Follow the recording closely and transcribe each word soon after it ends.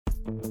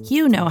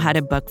You know how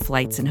to book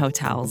flights and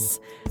hotels.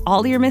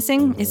 All you're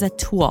missing is a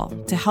tool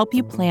to help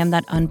you plan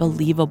that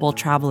unbelievable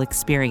travel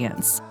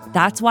experience.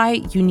 That's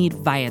why you need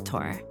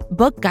Viator.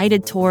 Book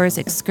guided tours,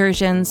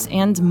 excursions,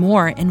 and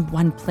more in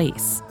one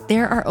place.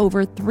 There are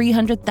over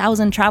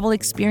 300,000 travel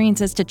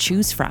experiences to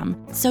choose from,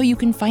 so you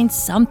can find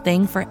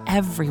something for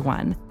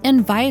everyone.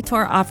 And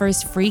Viator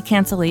offers free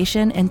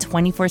cancellation and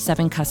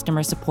 24/7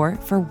 customer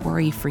support for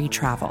worry-free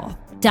travel.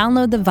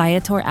 Download the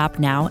Viator app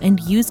now and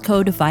use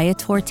code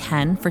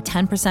Viator10 for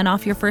 10%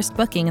 off your first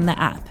booking in the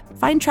app.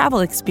 Find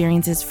travel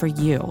experiences for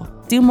you.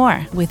 Do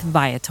more with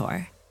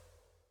Viator.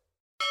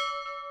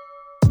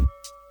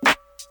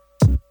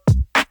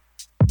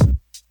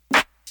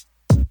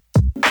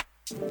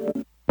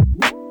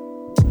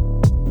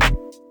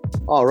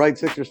 All right,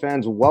 Sixers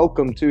fans,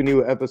 welcome to a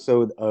new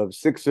episode of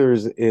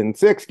Sixers in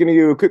 6. Giving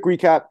you a quick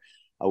recap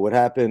of what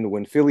happened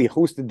when Philly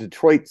hosted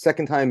Detroit.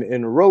 Second time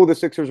in a row, the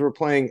Sixers were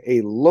playing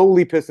a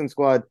lowly Pistons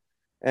squad,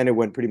 and it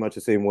went pretty much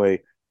the same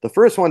way the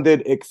first one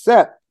did,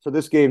 except for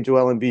this game,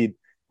 Joel Embiid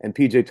and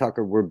PJ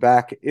Tucker were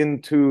back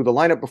into the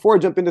lineup. Before I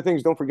jump into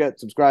things, don't forget,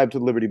 subscribe to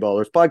the Liberty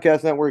Ballers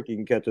Podcast Network. You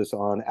can catch us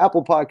on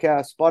Apple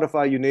Podcasts,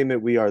 Spotify, you name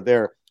it, we are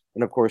there.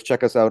 And, of course,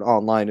 check us out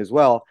online as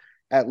well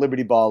at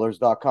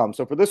libertyballers.com.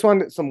 So for this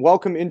one, some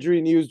welcome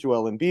injury news.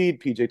 Joel Embiid,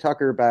 PJ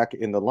Tucker back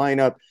in the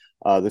lineup.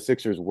 The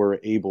Sixers were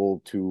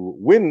able to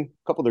win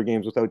a couple of their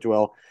games without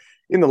Joel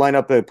in the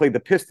lineup. They played the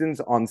Pistons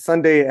on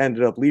Sunday,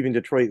 ended up leaving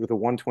Detroit with a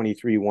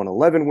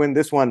 123-111 win.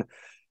 This one,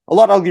 a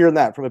lot uglier than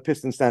that from a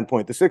Pistons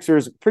standpoint. The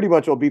Sixers pretty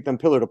much all beat them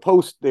pillar to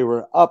post. They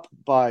were up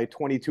by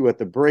 22 at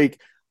the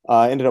break,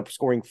 ended up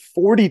scoring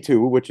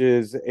 42, which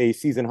is a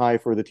season high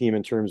for the team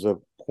in terms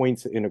of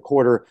points in a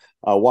quarter,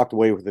 walked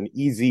away with an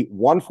easy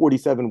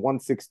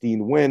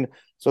 147-116 win.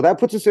 So that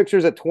puts the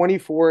Sixers at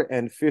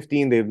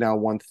 24-15. They've now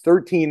won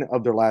 13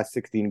 of their last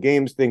 16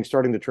 games. Things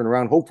starting to turn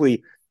around.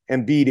 Hopefully,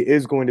 Embiid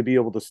is going to be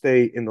able to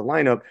stay in the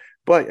lineup.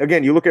 But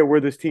again, you look at where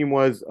this team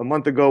was a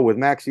month ago with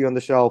Maxey on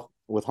the shelf,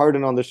 with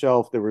Harden on the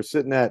shelf. They were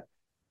sitting at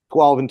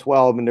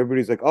 12-12, and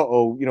everybody's like,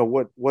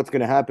 what's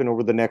going to happen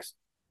over the next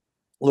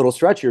little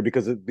stretch here?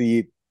 Because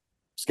the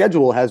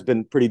schedule has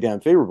been pretty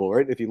damn favorable,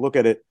 right? If you look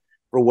at it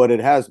for what it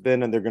has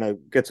been, and they're going to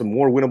get some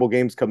more winnable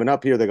games coming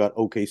up here. They got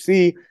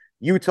OKC,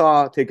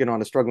 Utah taking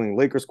on a struggling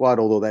Lakers squad,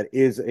 although that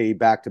is a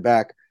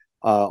back-to-back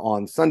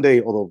on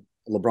Sunday, although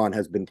LeBron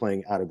has been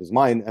playing out of his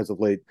mind as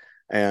of late,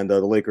 and the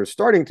Lakers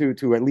starting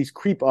to at least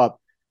creep up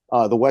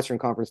the Western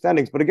Conference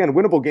standings. But again,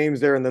 winnable games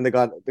there, and then they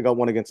got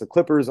one against the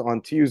Clippers on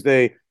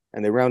Tuesday,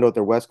 and they round out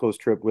their West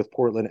Coast trip with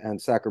Portland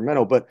and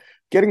Sacramento. But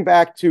getting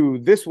back to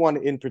this one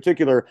in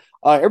particular,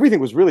 everything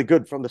was really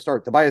good from the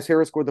start. Tobias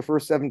Harris scored the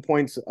first 7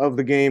 points of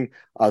the game,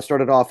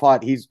 started off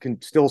hot. He's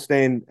still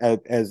staying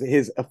as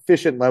his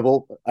efficient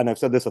level, and I've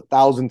said this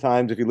 1,000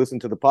 times if you listen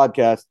to the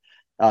podcast.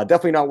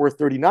 Definitely not worth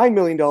 $39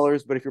 million,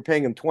 but if you're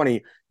paying him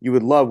 20, you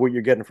would love what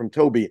you're getting from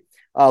Toby.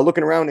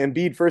 Looking around,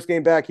 Embiid, first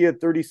game back, he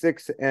had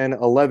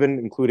 36-11,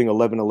 including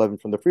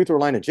 11-11 from the free throw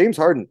line. And James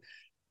Harden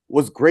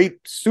was great,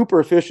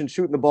 super efficient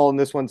shooting the ball in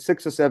this one,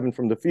 6-7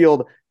 from the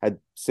field, had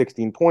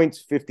 16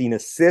 points, 15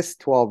 assists,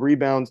 12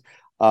 rebounds,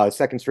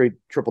 second straight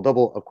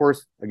triple-double. Of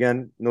course,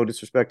 again, no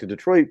disrespect to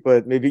Detroit,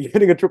 but maybe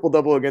getting a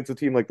triple-double against a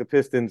team like the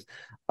Pistons,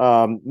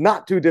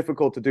 not too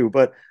difficult to do.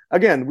 But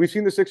again, we've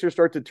seen the Sixers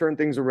start to turn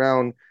things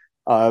around,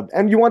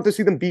 and you want to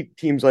see them beat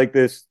teams like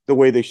this the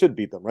way they should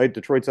beat them, right?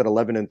 Detroit's at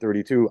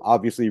 11-32,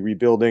 obviously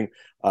rebuilding,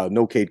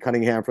 no Cade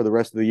Cunningham for the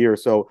rest of the year,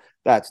 so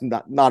that's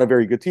not a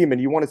very good team. And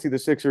you want to see the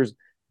Sixers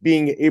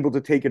being able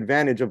to take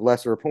advantage of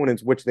lesser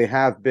opponents, which they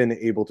have been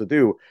able to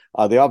do.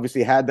 They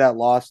obviously had that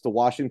loss to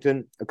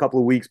Washington a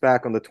couple of weeks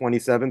back on the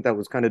 27th. That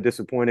was kind of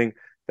disappointing.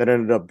 That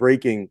ended up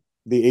breaking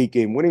the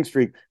 8-game winning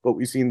streak, but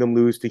we've seen them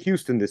lose to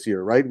Houston this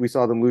year, right? We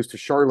saw them lose to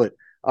Charlotte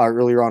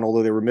earlier on,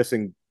 although they were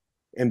missing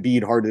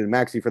Embiid, Harden, and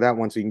Maxey for that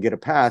one, so you can get a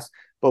pass.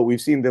 But we've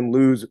seen them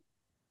lose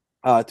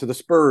to the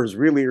Spurs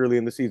really early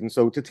in the season.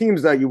 So to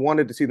teams that you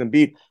wanted to see them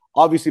beat,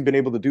 obviously been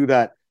able to do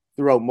that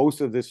throughout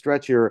most of this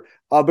stretch here,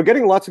 but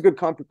getting lots of good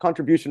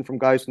contribution from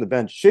guys from the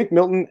bench. Shake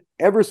Milton,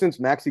 ever since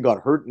Maxey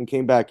got hurt and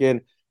came back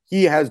in,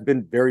 he has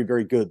been very,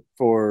 very good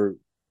for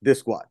this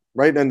squad,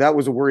 right? And that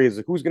was a worry,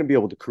 is who's going to be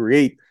able to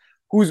create,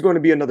 who's going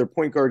to be another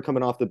point guard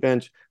coming off the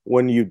bench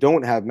when you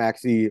don't have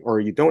Maxey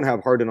or you don't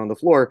have Harden on the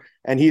floor.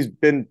 And he's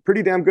been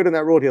pretty damn good in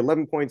that role. He had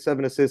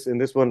 11.7 assists in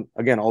this one,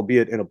 again,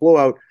 albeit in a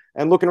blowout.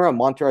 And looking around,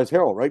 Montrezl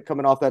Harrell, right,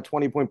 coming off that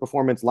 20-point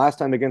performance last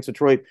time against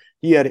Detroit,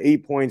 he had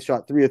 8 points,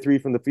 shot 3 of 3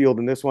 from the field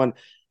in this one.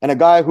 And a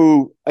guy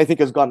who I think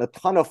has gotten a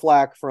ton of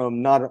flack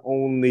from not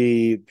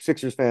only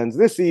Sixers fans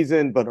this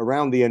season, but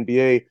around the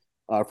NBA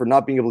for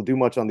not being able to do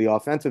much on the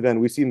offensive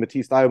end. We've seen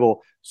Matisse Thybulle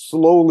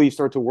slowly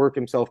start to work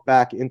himself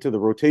back into the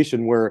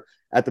rotation, where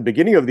at the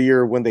beginning of the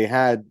year when they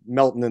had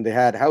Melton and they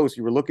had House,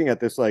 you were looking at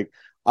this like,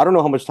 I don't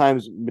know how much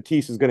times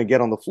Matisse is going to get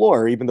on the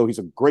floor, even though he's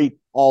a great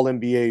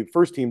all-NBA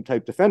first-team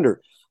type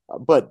defender.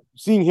 But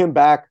seeing him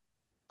back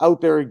out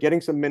there, getting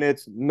some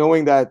minutes,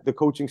 knowing that the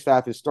coaching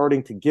staff is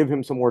starting to give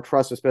him some more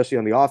trust, especially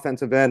on the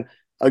offensive end.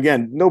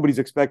 Again, nobody's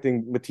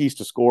expecting Matisse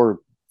to score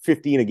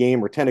 15 a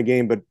game or 10 a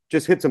game, but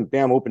just hit some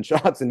damn open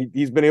shots, and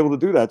he's been able to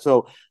do that.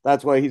 So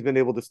that's why he's been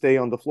able to stay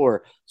on the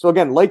floor. So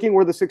again, liking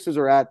where the Sixers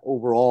are at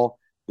overall.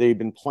 They've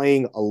been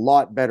playing a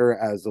lot better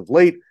as of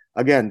late.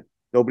 Again,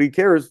 nobody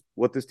cares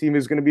what this team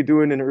is going to be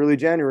doing in early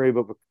January,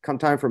 but come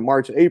time for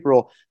March,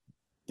 April,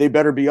 they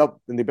better be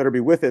up and they better be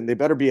with it, and they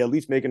better be at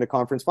least making the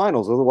conference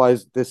finals.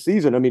 Otherwise, this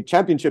season, I mean,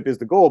 championship is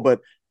the goal,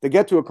 but to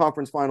get to a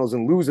conference finals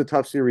and lose a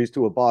tough series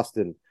to a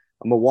Boston,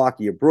 a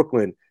Milwaukee, a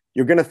Brooklyn,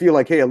 you're going to feel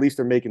like, hey, at least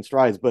they're making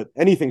strides. But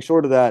anything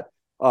short of that,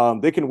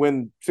 they can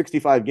win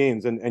 65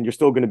 games and you're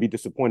still going to be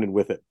disappointed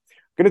with it.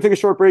 Going to take a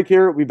short break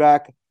here. We'll be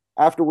back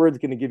afterwards.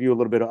 Going to give you a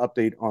little bit of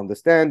update on the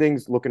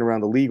standings, looking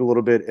around the league a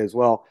little bit as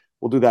well.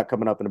 We'll do that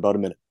coming up in about a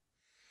minute.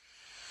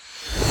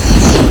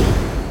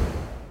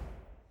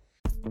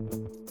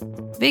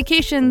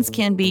 Vacations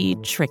can be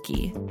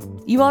tricky.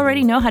 You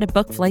already know how to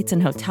book flights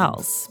and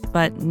hotels,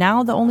 but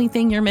now the only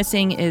thing you're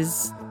missing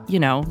is,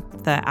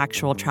 the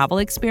actual travel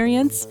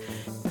experience.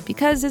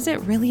 Because is it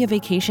really a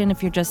vacation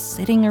if you're just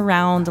sitting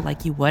around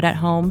like you would at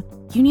home?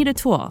 You need a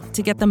tool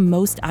to get the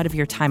most out of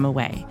your time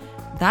away.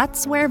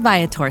 That's where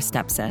Viator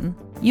steps in.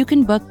 You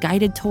can book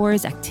guided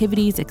tours,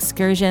 activities,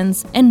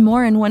 excursions, and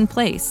more in one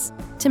place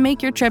to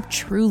make your trip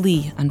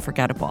truly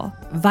unforgettable.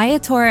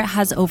 Viator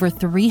has over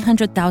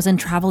 300,000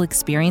 travel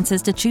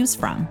experiences to choose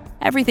from.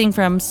 Everything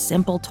from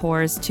simple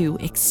tours to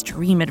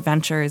extreme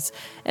adventures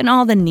and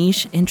all the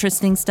niche,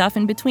 interesting stuff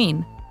in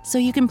between. So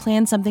you can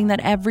plan something that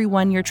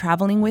everyone you're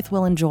traveling with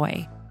will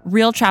enjoy.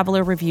 Real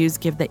traveler reviews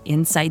give the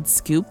inside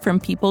scoop from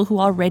people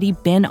who already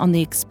been on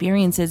the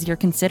experiences you're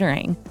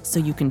considering, so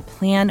you can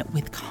plan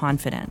with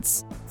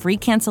confidence. Free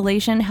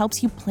cancellation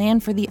helps you plan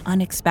for the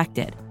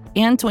unexpected.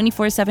 And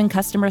 24/7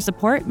 customer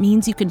support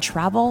means you can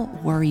travel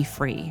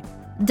worry-free.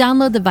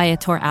 Download the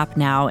Viator app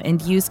now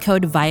and use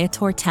code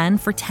Viator10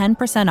 for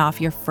 10% off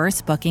your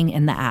first booking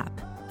in the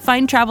app.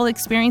 Find travel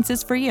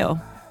experiences for you.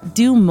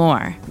 Do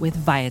more with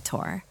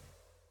Viator.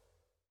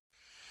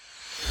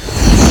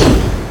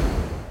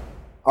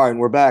 All right, and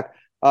we're back.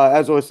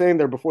 As I was saying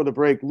there before the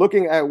break,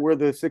 looking at where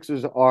the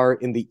Sixers are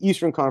in the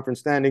Eastern Conference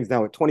standings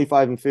now at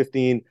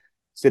 25-15,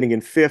 sitting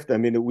in fifth. I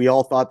mean, we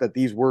all thought that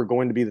these were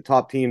going to be the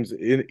top teams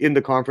in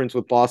the conference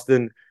with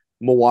Boston,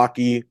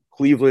 Milwaukee,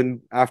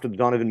 Cleveland. After the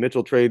Donovan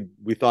Mitchell trade,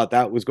 we thought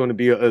that was going to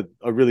be a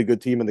really good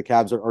team, and the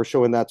Cavs are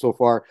showing that so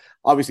far.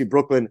 Obviously,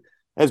 Brooklyn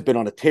has been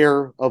on a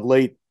tear of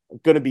late,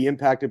 going to be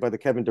impacted by the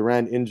Kevin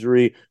Durant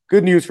injury.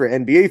 Good news for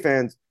NBA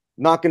fans.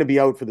 Not going to be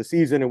out for the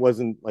season. It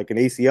wasn't like an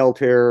ACL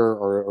tear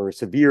or a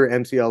severe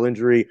MCL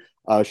injury.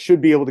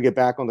 Should be able to get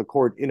back on the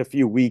court in a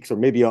few weeks or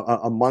maybe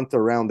a month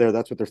around there.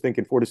 That's what they're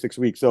thinking, 4 to 6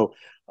 weeks. So,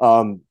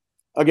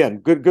 again,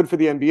 good for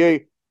the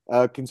NBA,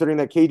 considering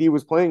that KD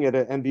was playing at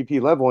an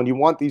MVP level, and you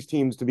want these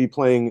teams to be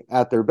playing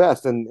at their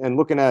best. And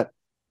looking at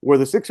where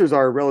the Sixers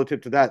are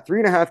relative to that,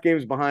 3.5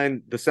 games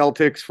behind the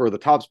Celtics for the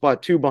top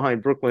spot, 2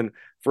 behind Brooklyn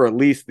for at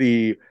least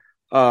the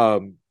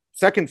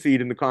second seed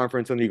in the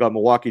conference, and you got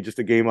Milwaukee just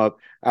a game up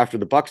after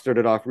the Bucks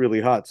started off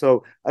really hot.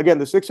 So again,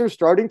 the Sixers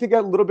starting to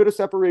get a little bit of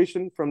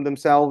separation from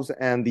themselves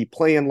and the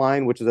play-in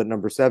line, which is at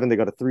number 7. They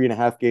got a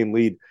 3.5 game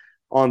lead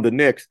on the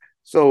Knicks.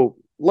 So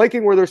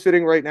liking where they're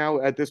sitting right now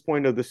at this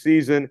point of the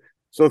season.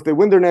 So if they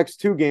win their next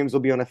 2 games,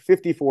 they'll be on a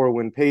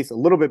 54-win pace, a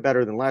little bit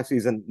better than last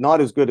season, not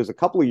as good as a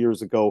couple of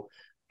years ago,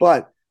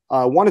 but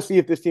want to see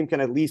if this team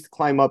can at least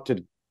climb up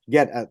to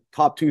get a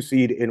top 2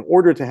 seed in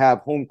order to have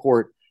home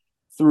court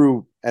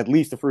through at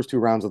least the first 2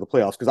 rounds of the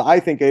playoffs, because I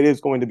think it is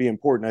going to be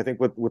important. I think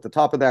with the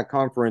top of that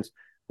conference,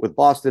 with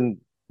Boston,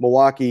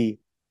 Milwaukee,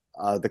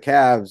 the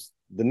Cavs,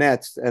 the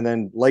Nets, and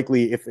then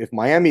likely if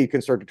Miami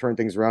can start to turn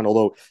things around,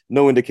 although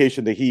no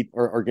indication the Heat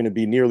are going to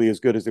be nearly as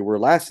good as they were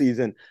last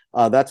season,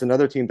 that's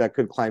another team that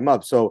could climb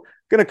up. So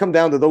going to come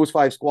down to those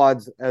 5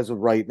 squads as of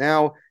right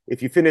now.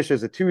 If you finish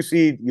as a 2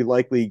 seed, you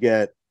likely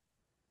get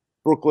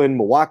Brooklyn,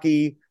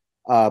 Milwaukee,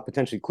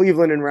 potentially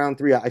Cleveland in round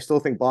 3. I still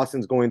think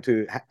Boston's going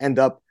to end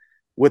up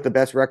with the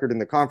best record in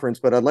the conference,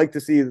 but I'd like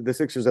to see the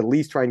Sixers at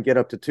least try and get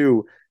up to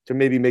 2 to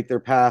maybe make their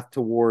path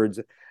towards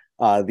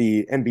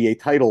the NBA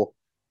title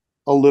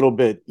a little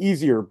bit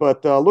easier.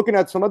 But looking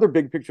at some other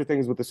big picture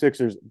things with the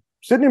Sixers,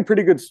 sitting in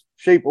pretty good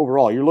shape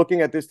overall. You're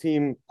looking at this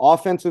team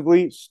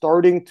offensively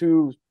starting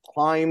to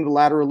climb the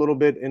ladder a little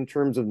bit in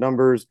terms of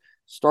numbers,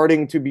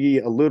 starting to be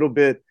a little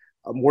bit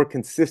more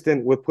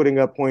consistent with putting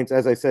up points.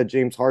 As I said,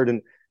 James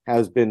Harden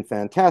has been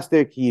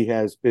fantastic. He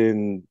has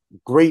been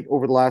great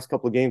over the last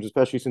couple of games,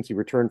 especially since he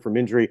returned from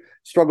injury.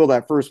 Struggled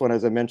that first one,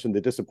 as I mentioned,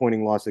 the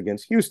disappointing loss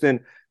against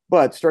Houston,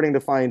 but starting to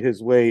find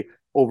his way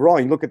overall.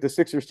 You look at the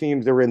Sixers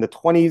teams, they were in the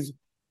 20s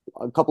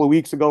a couple of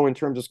weeks ago in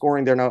terms of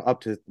scoring. They're now up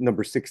to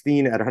number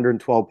 16 at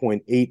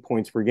 112.8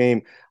 points per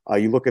game.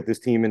 You look at this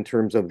team in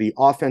terms of the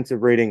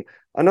offensive rating.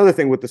 Another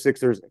thing with the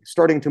Sixers,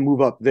 starting to move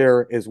up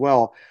there as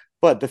well.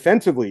 But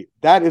defensively,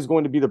 that is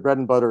going to be the bread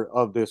and butter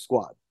of this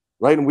squad.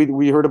 Right. And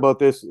we heard about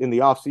this in the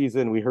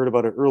offseason. We heard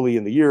about it early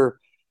in the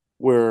year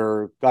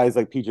where guys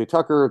like PJ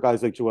Tucker,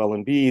 guys like Joel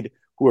Embiid,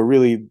 who are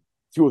really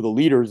 2 of the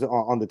leaders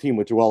on the team,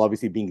 with Joel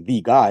obviously being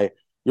the guy,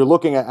 you're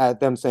looking at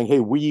them saying, hey,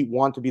 we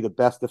want to be the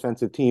best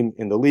defensive team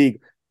in the league.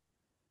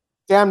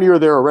 damn near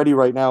there already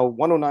right now.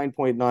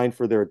 109.9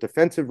 for their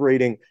defensive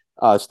rating,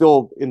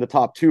 still in the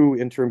top 2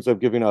 in terms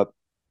of giving up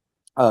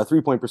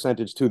 3-point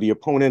percentage to the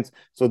opponents.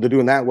 So they're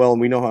doing that well,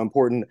 and we know how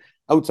important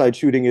outside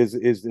shooting is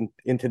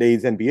in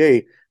today's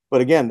NBA.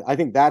 But again, I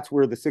think that's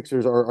where the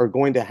Sixers are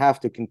going to have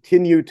to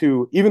continue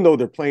to, even though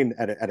they're playing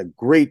at a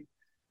great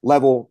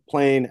level,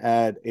 playing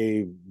at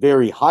a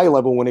very high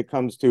level when it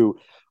comes to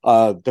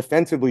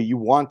defensively, you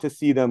want to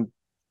see them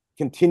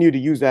continue to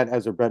use that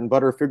as a bread and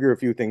butter, figure a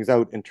few things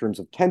out in terms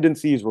of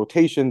tendencies,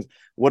 rotations,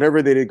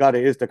 whatever they got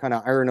is to kind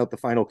of iron out the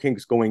final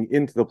kinks going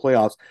into the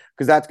playoffs,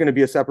 because that's going to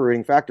be a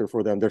separating factor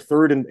for them. They're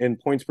third in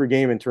points per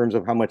game in terms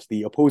of how much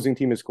the opposing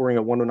team is scoring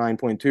at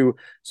 109.2.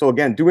 So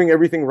again, doing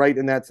everything right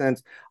in that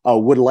sense.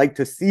 Would like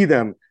to see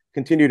them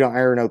continue to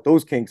iron out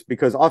those kinks,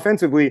 because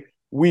offensively,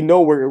 we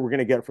know where we're going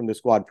to get from the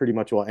squad pretty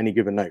much on any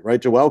given night,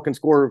 right? Joel can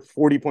score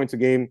 40 points a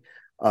game.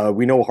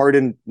 We know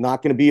Harden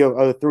not going to be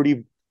a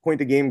 30 point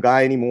a game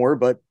guy anymore,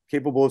 but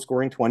capable of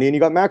scoring 20. And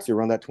you got Maxey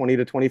around that 20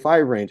 to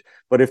 25 range.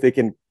 But if they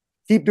can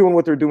keep doing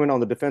what they're doing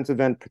on the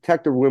defensive end,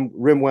 protect the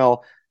rim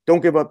well,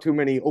 don't give up too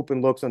many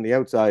open looks on the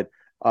outside,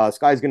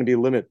 sky's going to be a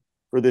limit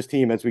for this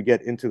team as we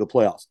get into the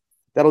playoffs.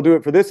 That'll do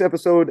it for this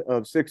episode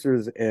of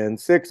Sixers and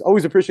Six.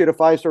 Always appreciate a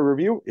 5-star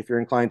review if you're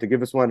inclined to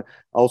give us one.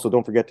 Also,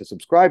 don't forget to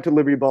subscribe to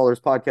Liberty Ballers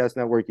Podcast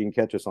Network. You can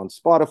catch us on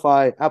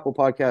Spotify, Apple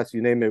Podcasts,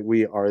 you name it,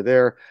 we are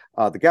there.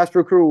 The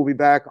Gastro Crew will be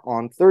back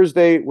on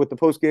Thursday with the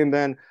postgame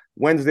then.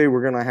 Wednesday,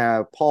 we're going to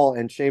have Paul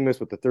and Seamus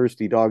with the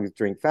Thirsty Dogs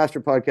Drink Faster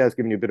podcast,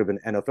 giving you a bit of an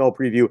NFL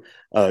preview.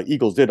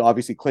 Eagles did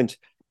obviously clinch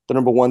the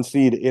number 1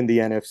 seed in the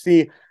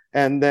NFC.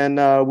 And then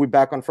we're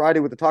back on Friday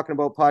with the Talking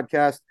About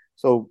podcast.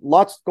 So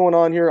lots going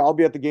on here. I'll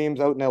be at the games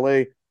out in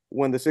LA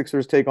when the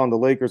Sixers take on the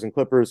Lakers and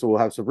Clippers. So we'll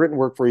have some written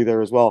work for you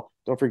there as well.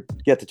 Don't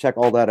forget to check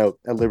all that out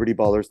at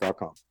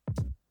libertyballers.com.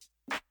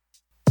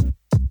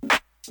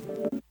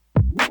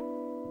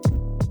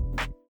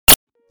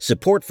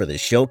 Support for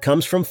this show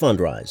comes from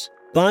Fundrise.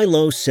 Buy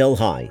low, sell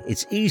high.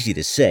 It's easy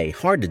to say,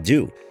 hard to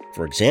do.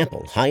 For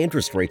example, high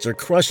interest rates are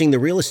crushing the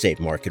real estate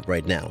market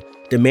right now.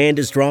 Demand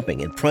is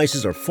dropping and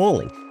prices are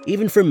falling,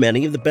 even for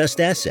many of the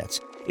best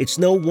assets. It's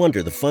no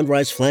wonder the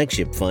Fundrise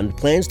Flagship Fund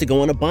plans to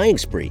go on a buying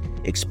spree,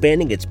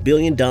 expanding its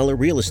billion-dollar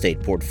real estate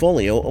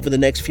portfolio over the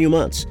next few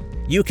months.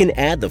 You can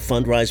add the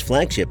Fundrise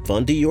Flagship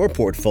Fund to your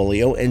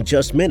portfolio in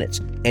just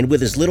minutes, and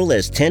with as little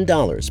as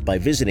 $10 by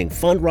visiting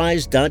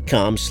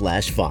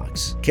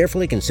fundrise.com/Fox.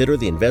 Carefully consider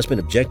the investment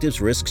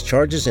objectives, risks,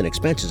 charges, and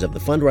expenses of the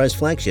Fundrise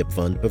Flagship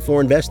Fund before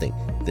investing.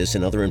 This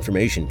and other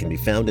information can be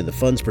found in the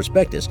fund's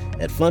prospectus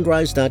at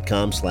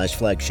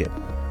fundrise.com/flagship.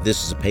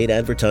 This is a paid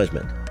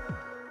advertisement.